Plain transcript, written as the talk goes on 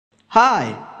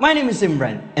Hi, my name is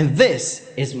Imran and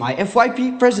this is my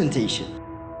FYP presentation.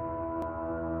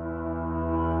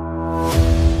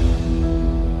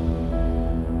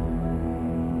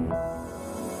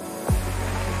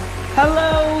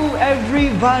 Hello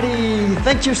everybody!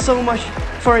 Thank you so much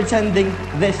for attending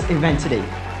this event today.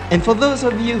 And for those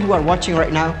of you who are watching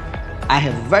right now, I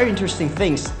have very interesting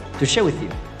things to share with you.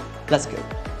 Let's go.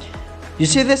 You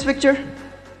see this picture?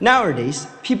 Nowadays,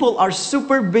 people are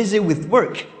super busy with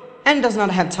work and does not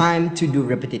have time to do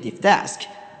repetitive tasks,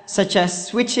 such as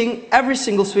switching every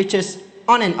single switches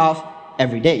on and off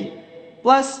every day.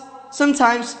 Plus,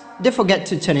 sometimes they forget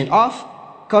to turn it off,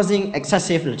 causing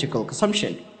excessive electrical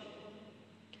consumption.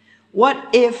 What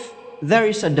if there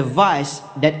is a device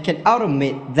that can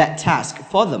automate that task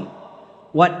for them?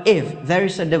 What if there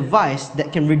is a device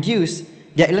that can reduce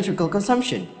their electrical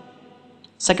consumption?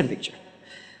 Second picture.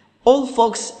 Old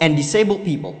folks and disabled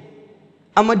people.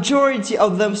 A majority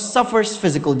of them suffers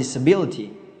physical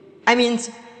disability. I mean,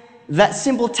 that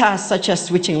simple task such as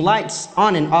switching lights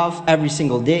on and off every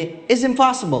single day is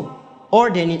impossible,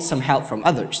 or they need some help from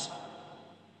others.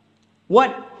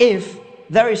 What if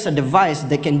there is a device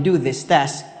that can do this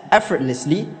task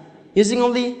effortlessly using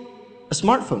only a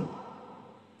smartphone?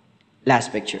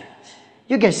 Last picture.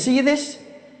 You guys see this?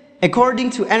 According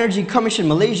to Energy Commission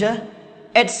Malaysia,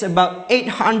 it's about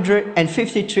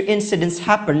 853 incidents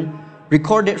happened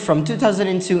recorded from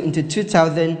 2002 into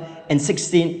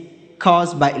 2016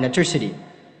 caused by electricity.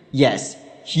 Yes,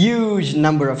 huge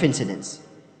number of incidents.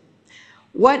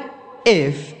 What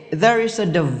if there is a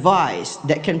device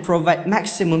that can provide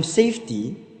maximum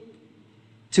safety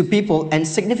to people and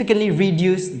significantly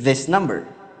reduce this number?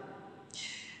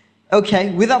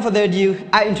 Okay, without further ado,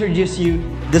 I introduce you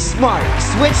the Smart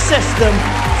Switch System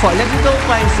for electrical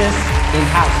appliances in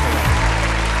household.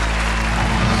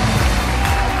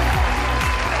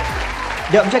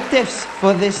 The objectives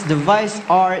for this device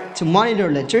are to monitor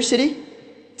electricity,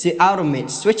 to automate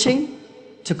switching,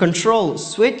 to control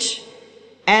switch,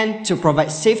 and to provide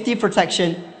safety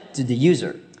protection to the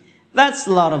user. That's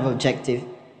a lot of objective,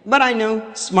 but I know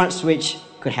Smart Switch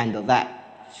could handle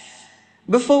that.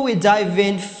 Before we dive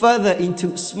in further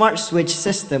into Smart Switch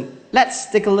system, let's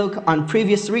take a look on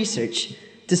previous research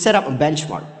to set up a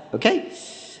benchmark, okay?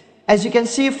 As you can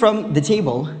see from the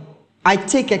table, I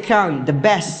take account the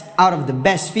best out of the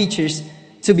best features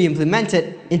to be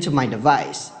implemented into my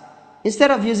device.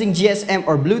 Instead of using GSM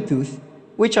or Bluetooth,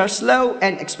 which are slow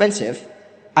and expensive,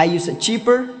 I use a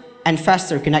cheaper and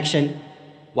faster connection,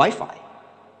 Wi-Fi.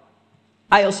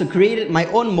 I also created my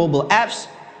own mobile apps,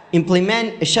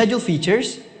 implement schedule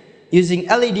features, using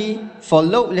LED for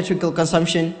low electrical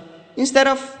consumption instead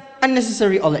of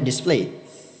unnecessary OLED display.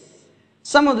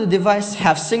 Some of the devices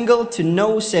have single to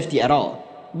no safety at all,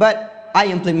 but I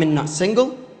implement not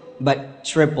single, but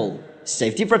triple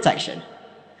safety protection.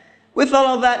 With all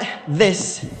of that,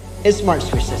 this is Smart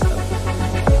Switch System.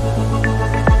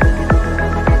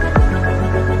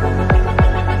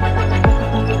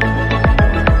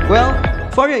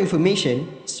 Well, for your information,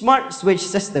 Smart Switch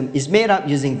System is made up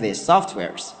using these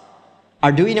softwares.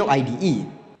 Arduino IDE.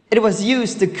 It was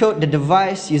used to code the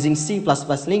device using C++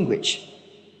 language.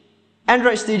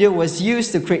 Android Studio was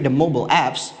used to create the mobile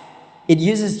apps. It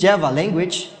uses Java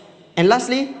language. And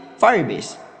lastly,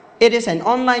 Firebase. It is an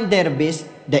online database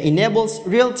that enables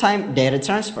real-time data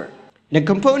transfer. The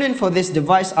components for this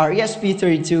device are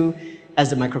ESP32 as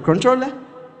the microcontroller,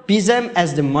 PZEM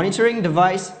as the monitoring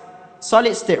device,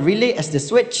 solid-state relay as the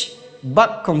switch,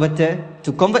 buck converter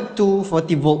to convert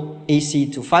 240V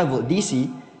AC to 5V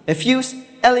DC, a fuse,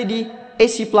 LED,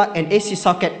 AC plug and AC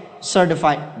socket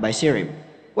certified by Serim.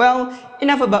 Well,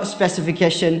 enough about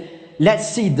specification.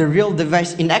 Let's see the real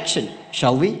device in action,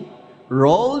 shall we?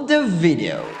 Roll the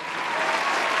video.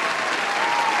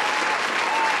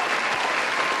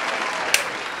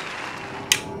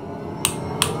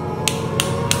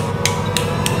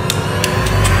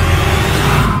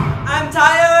 I'm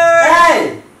tired!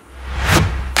 Hey!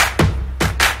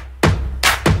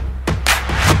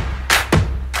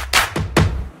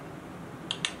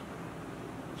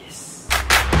 Yes.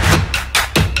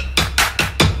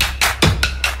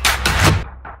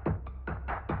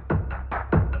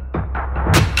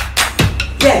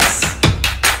 Yes!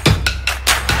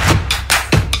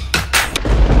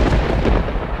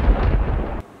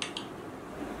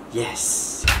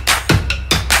 Yes!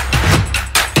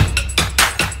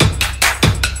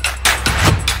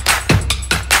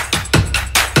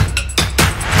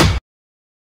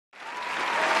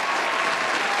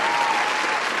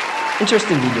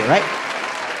 Interesting video, right?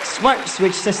 Smart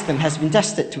Switch System has been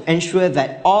tested to ensure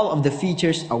that all of the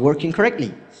features are working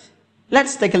correctly.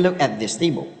 Let's take a look at this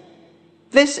table.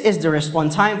 This is the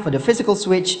response time for the physical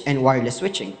switch and wireless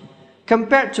switching.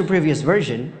 Compared to previous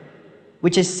version,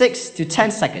 which is 6 to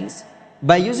 10 seconds,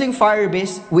 by using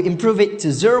Firebase, we improve it to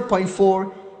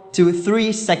 0.4 to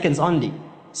 3 seconds only,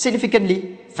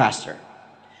 significantly faster.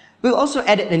 We also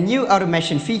added a new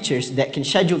automation features that can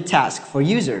schedule tasks for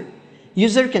user.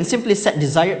 User can simply set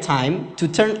desired time to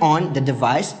turn on the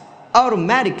device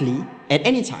automatically at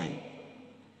any time.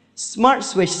 Smart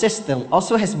switch system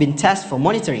also has been tested for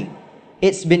monitoring.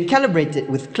 It's been calibrated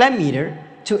with clamp meter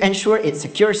to ensure its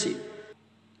accuracy.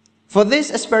 For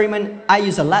this experiment, I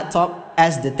use a laptop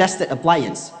as the tested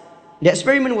appliance. The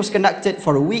experiment was conducted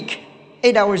for a week,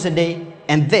 8 hours a day,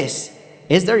 and this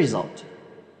is the result.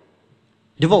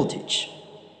 The voltage,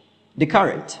 the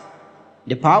current,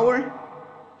 the power,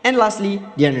 and lastly,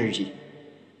 the energy.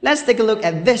 Let's take a look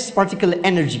at this particular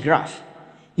energy graph.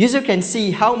 User can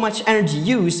see how much energy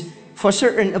used for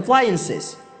certain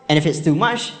appliances, and if it's too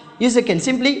much, user can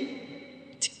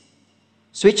simply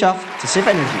switch off to save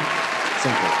energy.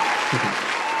 Simple.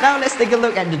 Now let's take a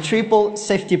look at the triple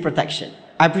safety protection.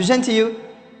 I present to you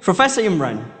Professor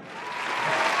Imran.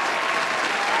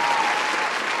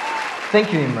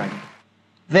 Thank you, Imran.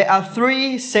 There are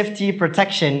 3 safety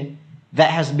protection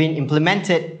that has been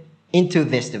implemented into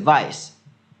this device: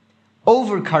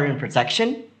 overcurrent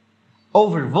protection,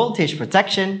 overvoltage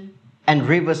protection, and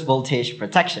reverse voltage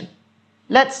protection.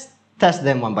 Let's test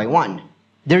them one by one.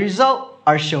 The results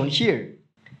are shown here.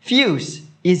 Fuse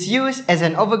is used as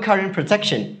an overcurrent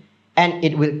protection, and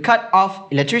it will cut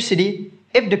off electricity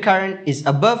if the current is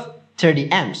above 30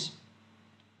 amps.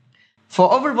 For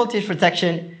overvoltage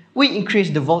protection, we increase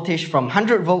the voltage from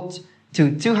 100 volts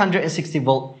to 260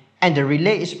 volts, and the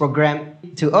relay is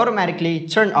programmed to automatically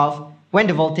turn off when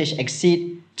the voltage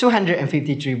exceeds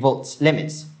 253 volts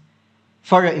limits.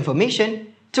 For your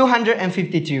information,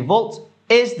 253 volts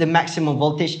is the maximum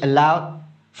voltage allowed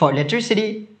for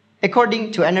electricity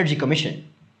according to Energy Commission.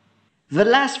 The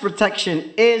last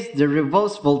protection is the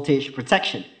reverse voltage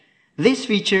protection. This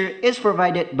feature is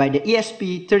provided by the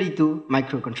ESP32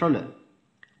 microcontroller.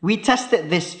 We tested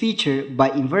this feature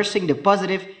by inversing the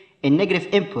positive and negative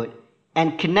input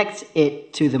and connect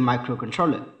it to the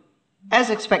microcontroller. As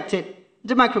expected,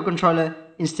 the microcontroller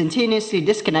instantaneously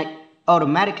disconnects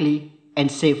automatically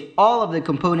and save all of the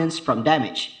components from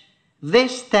damage.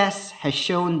 This test has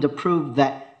shown the proof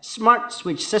that smart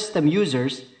switch system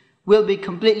users will be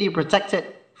completely protected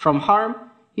from harm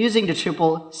using the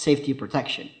triple safety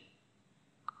protection.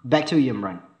 Back to you,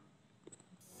 Imran.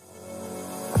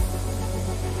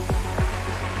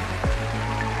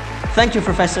 Thank you,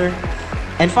 Professor.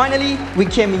 And finally, we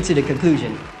came into the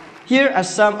conclusion. Here are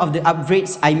some of the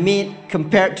upgrades I made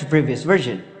compared to previous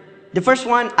version. The first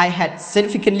one, I had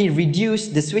significantly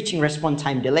reduced the switching response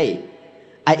time delay.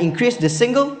 I increased the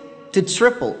single to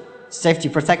triple safety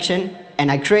protection,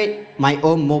 and I create my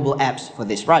own mobile apps for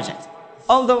this project.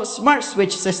 Although Smart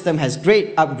Switch system has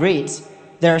great upgrades,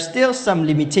 there are still some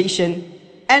limitations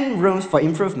and rooms for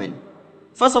improvement.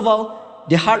 First of all,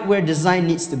 the hardware design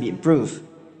needs to be improved.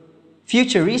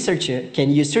 Future researchers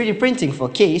can use 3D printing for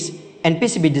case and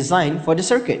PCB design for the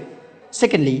circuit.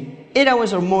 Secondly, 8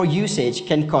 hours or more usage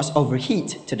can cause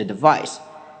overheat to the device.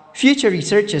 Future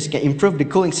researchers can improve the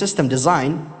cooling system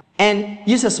design and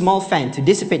use a small fan to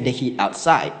dissipate the heat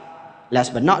outside.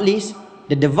 Last but not least,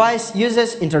 the device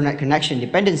uses internet connection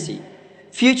dependency.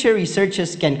 Future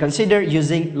researchers can consider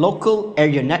using local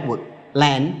area network,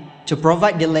 LAN, to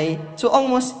provide delay to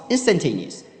almost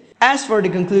instantaneous. As for the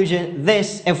conclusion,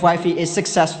 this FYP is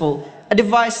successful. A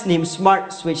device named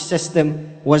Smart Switch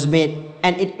System was made,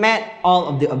 and it met all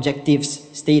of the objectives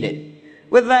stated.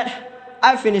 With that,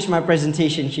 I finished my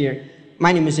presentation here.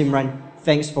 My name is Imran.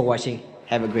 Thanks for watching.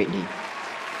 Have a great day.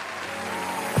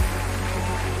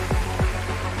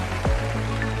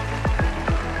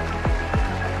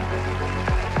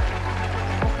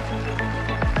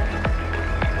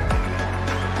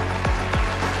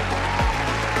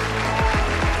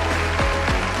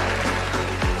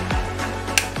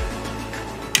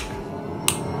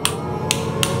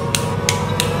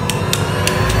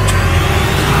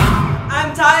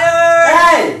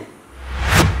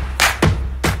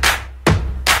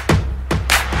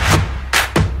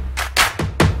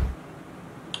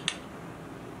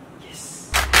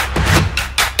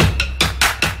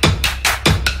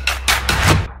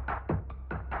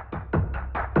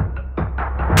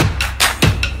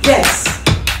 Yes!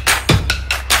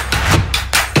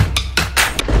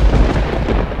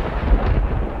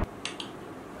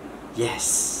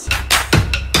 Yes!